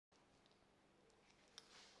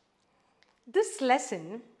This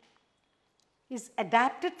lesson is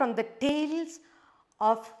adapted from the tales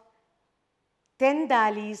of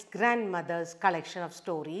Tendali's grandmother's collection of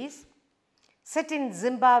stories set in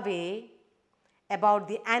Zimbabwe about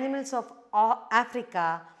the animals of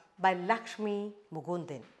Africa by Lakshmi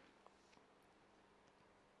Mugundan.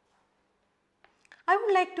 I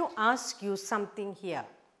would like to ask you something here.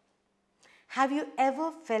 Have you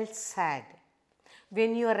ever felt sad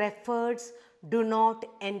when your efforts do not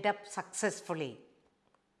end up successfully?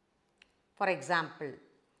 For example,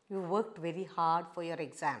 you worked very hard for your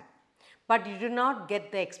exam, but you did not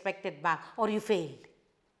get the expected mark or you failed.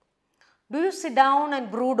 Do you sit down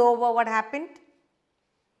and brood over what happened?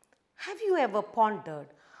 Have you ever pondered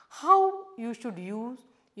how you should use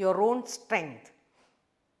your own strength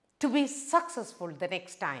to be successful the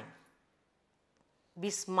next time? Be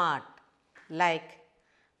smart, like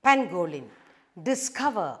Pangolin.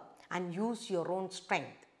 Discover and use your own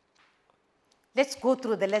strength. Let's go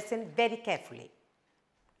through the lesson very carefully.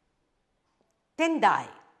 Tendai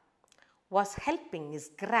was helping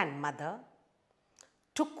his grandmother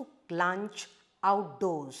to cook lunch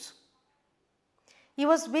outdoors. He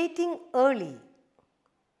was waiting early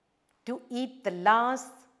to eat the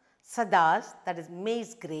last sadas, that is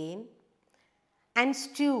maize grain, and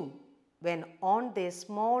stew when on their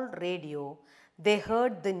small radio they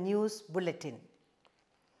heard the news bulletin.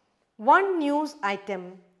 One news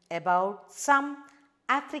item about some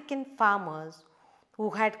African farmers who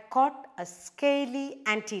had caught a scaly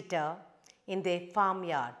anteater in their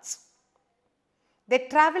farmyards. They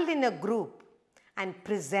traveled in a group and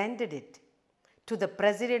presented it to the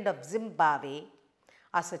president of Zimbabwe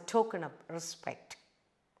as a token of respect.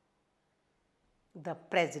 The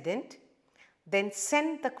president then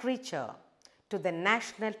sent the creature to the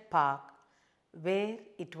national park where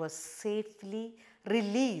it was safely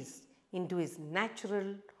released into its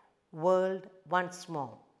natural world once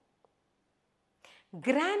more.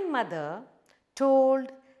 Grandmother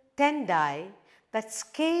told Tendai that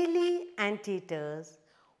scaly anteaters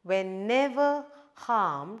were never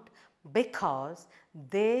harmed because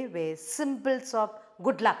they were symbols of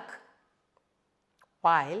good luck.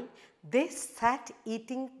 While they sat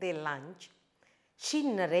eating their lunch, she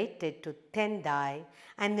narrated to Tendai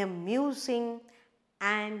an amusing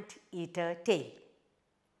anteater tale.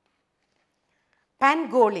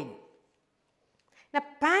 Pangolin. Now,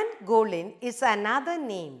 pangolin is another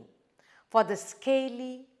name for the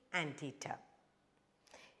scaly anteater.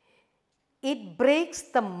 It breaks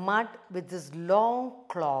the mud with its long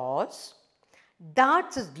claws,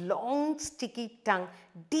 darts its long sticky tongue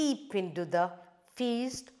deep into the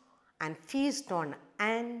feast on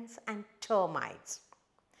ants and termites.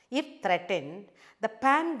 If threatened, the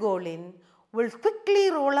pangolin will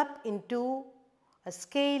quickly roll up into a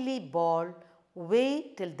scaly ball.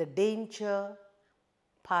 Wait till the danger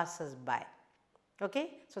passes by.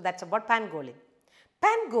 Okay, so that's about pangolin.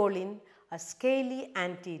 Pangolin, a scaly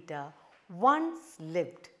anteater, once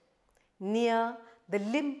lived near the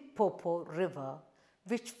Limpopo River,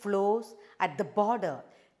 which flows at the border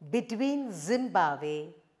between Zimbabwe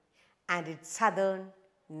and its southern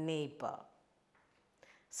neighbor,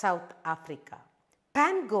 South Africa.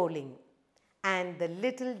 Pangolin and the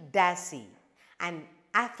little Dassie, an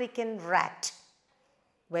African rat,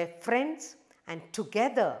 were friends and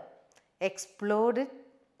together explored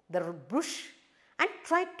the bush and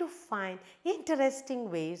tried to find interesting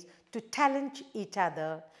ways to challenge each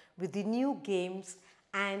other with the new games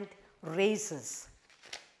and races.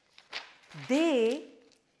 They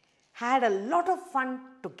had a lot of fun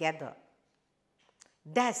together.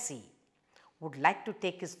 Dassie would like to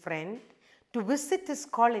take his friend to visit his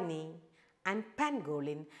colony, and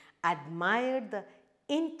Pangolin admired the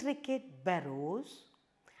intricate burrows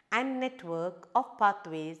and network of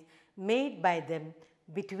pathways made by them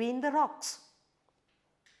between the rocks.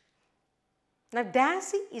 Now,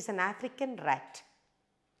 Dassie is an African rat.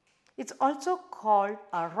 It's also called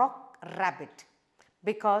a rock rabbit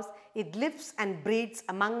because it lives and breeds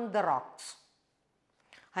among the rocks.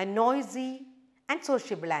 A noisy and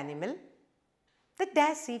sociable animal, the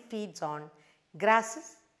Dassie feeds on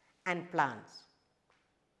grasses and plants.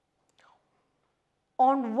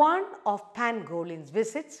 On one of Pangolin's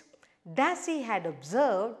visits, Dassie had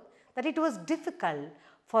observed that it was difficult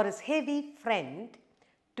for his heavy friend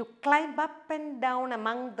to climb up and down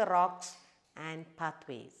among the rocks and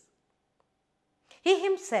pathways. He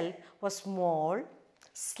himself was small,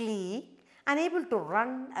 sleek, and able to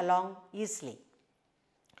run along easily.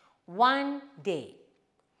 One day,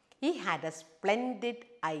 he had a splendid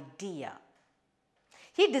idea.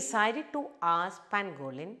 He decided to ask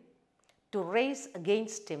Pangolin to race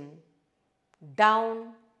against him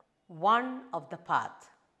down one of the path.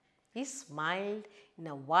 He smiled in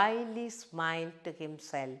a wily smile to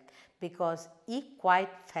himself because he quite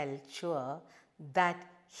felt sure that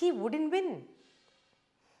he wouldn't win.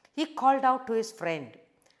 He called out to his friend,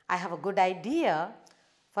 I have a good idea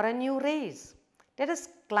for a new race. Let us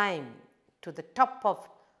climb to the top of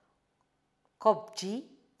Kobji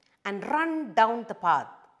and run down the path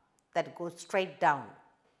that goes straight down.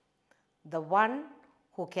 The one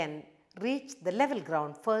who can reach the level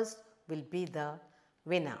ground first will be the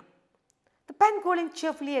winner. The pangolin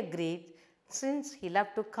cheerfully agreed since he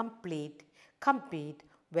loved to compete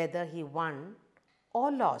whether he won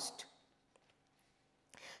or lost.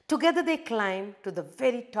 Together they climbed to the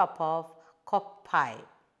very top of Koppai.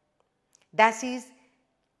 Dassie's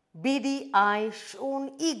beady eyes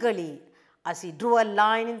shone eagerly as he drew a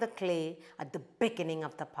line in the clay at the beginning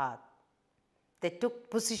of the path. They took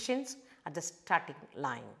positions at the starting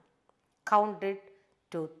line, counted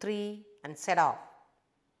to 3 and set off,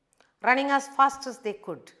 running as fast as they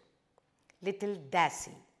could. Little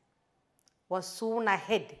Dassie was soon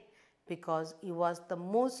ahead because it was the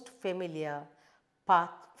most familiar path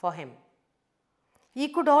for him. He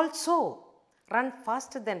could also run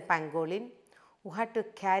faster than Pangolin, who had to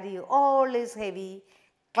carry all his heavy,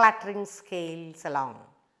 clattering scales along.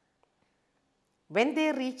 When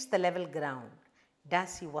they reached the level ground,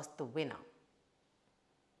 Dassie was the winner.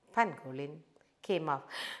 Pangolin came up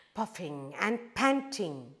puffing and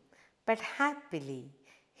panting, but happily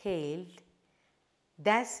hailed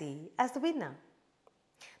Dassie as the winner.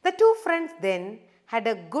 The two friends then had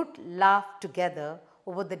a good laugh together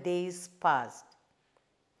over the days past.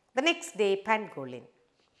 The next day, Pangolin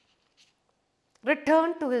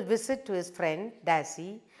returned to his visit to his friend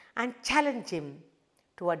Dassie and challenged him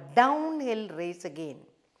to a downhill race again.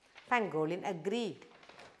 Pangolin agreed.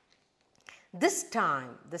 This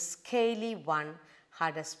time, the scaly one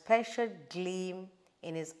had a special gleam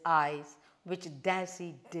in his eyes which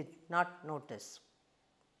Dassie did not notice.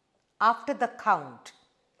 After the count,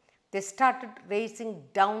 they started racing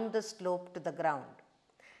down the slope to the ground.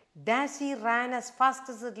 Dassie ran as fast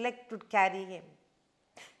as his leg could carry him.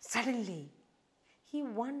 Suddenly, he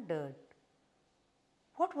wondered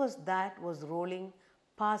what was that was rolling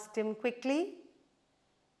past him quickly.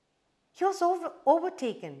 He was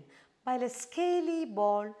overtaken by a scaly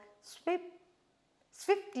ball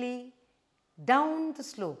swiftly down the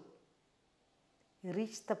slope. He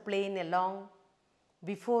reached the plain along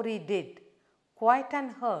before he did, quite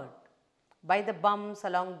unhurt by the bumps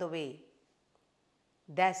along the way.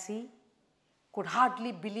 Dassie could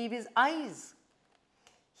hardly believe his eyes.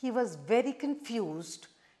 He was very confused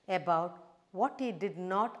about what he did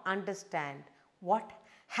not understand what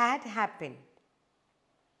had happened.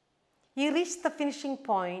 He reached the finishing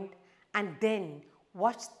point and then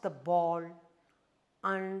watched the ball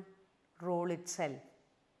unroll itself.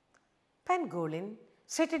 Pangolin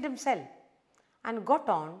seated himself and got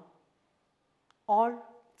on all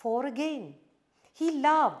four again. He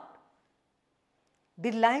laughed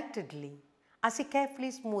delightedly as he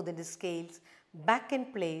carefully smoothed his scales back in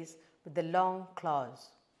place with the long claws.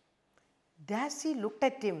 Dassie looked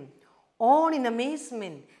at him on in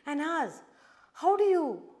amazement and asked, How do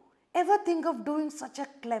you ever think of doing such a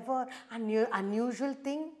clever and unusual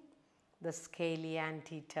thing? The scaly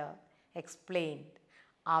Anteater explained.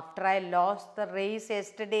 After I lost the race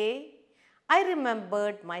yesterday, I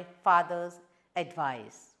remembered my father's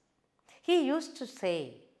advice. He used to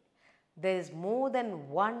say, there is more than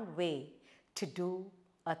one way to do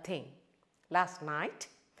a thing. Last night,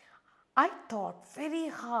 I thought very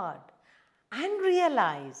hard and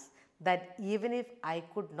realized that even if I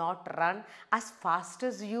could not run as fast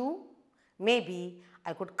as you, maybe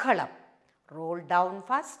I could curl up, roll down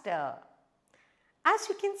faster. As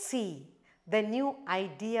you can see, the new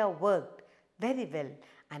idea worked very well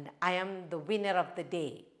and I am the winner of the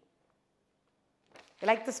day. You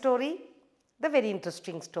like the story? The very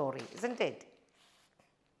interesting story, isn't it?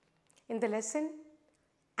 In the lesson,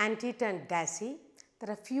 Anteater and Dassie, there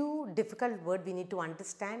are a few difficult words we need to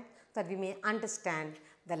understand so that we may understand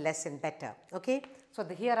the lesson better. Okay? So,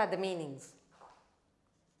 here are the meanings.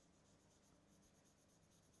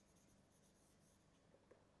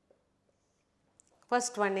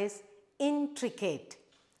 First one is intricate,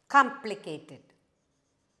 complicated.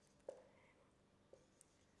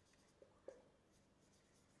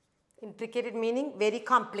 Intricate meaning very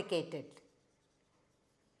complicated.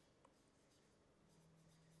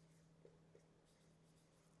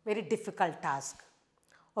 Very difficult task.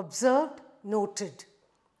 Observed, noted.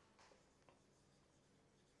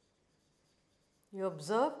 You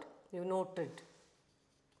observed, you noted.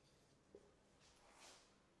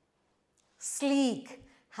 Sleek,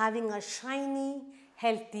 having a shiny,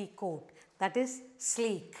 healthy coat. That is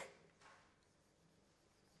sleek.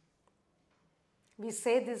 We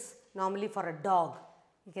say this normally for a dog.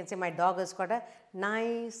 You can say my dog has got a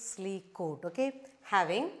nice sleek coat. Okay,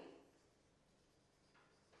 having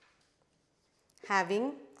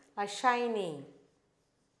a shiny,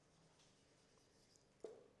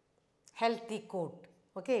 healthy coat.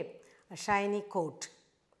 Okay, a shiny coat.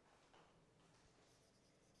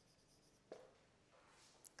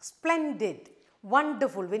 Splendid,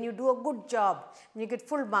 wonderful. When you do a good job, when you get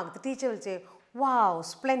full mark, the teacher will say, wow,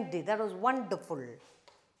 splendid, that was wonderful.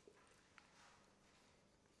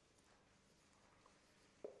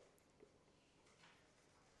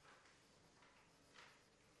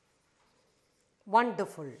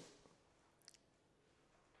 Wonderful.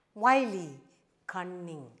 Wily,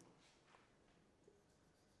 cunning.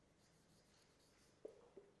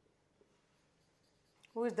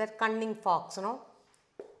 Who is that cunning fox, no?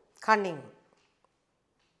 Cunning.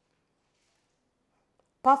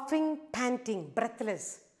 Puffing, panting,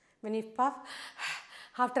 breathless. When you puff,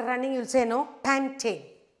 after running, you'll say no, panting.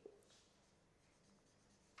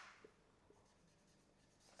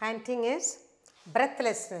 Panting is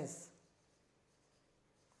breathlessness.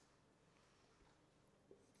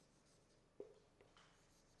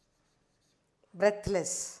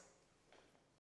 Breathless.